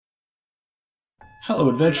Hello,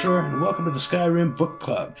 adventurer, and welcome to the Skyrim Book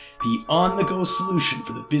Club, the on-the-go solution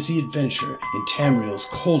for the busy adventure in Tamriel's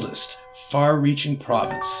coldest, far-reaching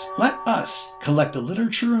province. Let us collect the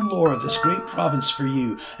literature and lore of this great province for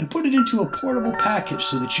you and put it into a portable package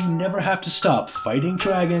so that you never have to stop fighting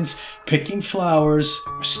dragons, picking flowers,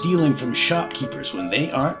 or stealing from shopkeepers when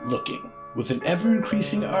they aren't looking. With an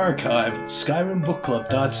ever-increasing archive,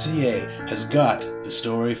 SkyrimBookClub.ca has got the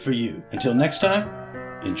story for you. Until next time,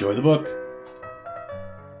 enjoy the book.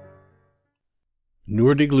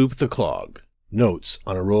 Nurdigloop the Clog. Notes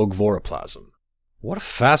on a Rogue Voroplasm. What a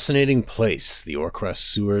fascinating place, the Orcrest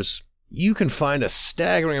sewers. You can find a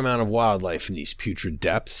staggering amount of wildlife in these putrid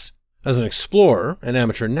depths. As an explorer and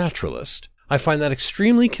amateur naturalist, I find that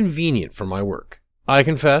extremely convenient for my work. I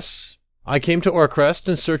confess, I came to Orcrest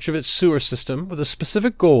in search of its sewer system with a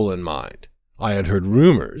specific goal in mind. I had heard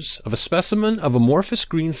rumors of a specimen of amorphous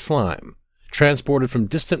green slime, transported from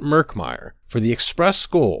distant Murkmire for the express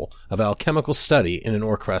goal of alchemical study in an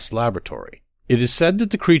Orcrest laboratory. It is said that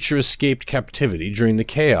the creature escaped captivity during the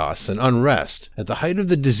chaos and unrest at the height of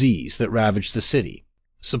the disease that ravaged the city.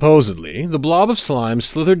 Supposedly, the blob of slime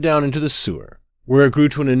slithered down into the sewer, where it grew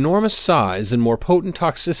to an enormous size and more potent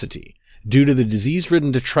toxicity due to the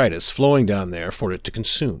disease-ridden detritus flowing down there for it to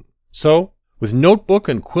consume. So, with notebook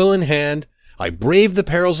and quill in hand, I braved the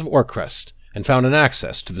perils of Orcrest and found an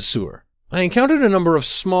access to the sewer. I encountered a number of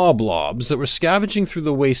small blobs that were scavenging through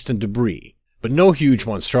the waste and debris, but no huge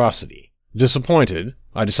monstrosity. Disappointed,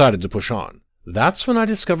 I decided to push on. That's when I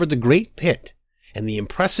discovered the Great Pit and the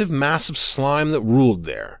impressive mass of slime that ruled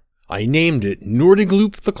there. I named it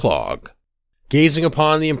Nurdigloop the Clog. Gazing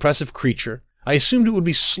upon the impressive creature, I assumed it would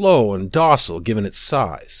be slow and docile given its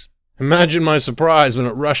size. Imagine my surprise when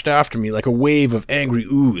it rushed after me like a wave of angry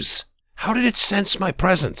ooze. How did it sense my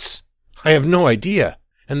presence? I have no idea.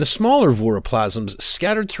 And the smaller voroplasms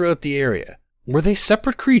scattered throughout the area, were they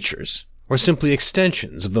separate creatures, or simply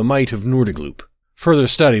extensions of the might of Nurdigloop? Further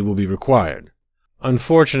study will be required.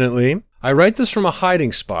 Unfortunately, I write this from a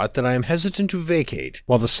hiding spot that I am hesitant to vacate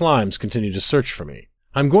while the slimes continue to search for me.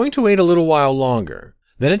 I'm going to wait a little while longer,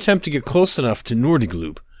 then attempt to get close enough to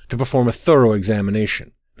Nurdigloop to perform a thorough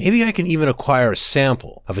examination. Maybe I can even acquire a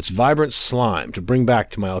sample of its vibrant slime to bring back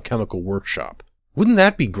to my alchemical workshop. Wouldn't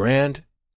that be grand?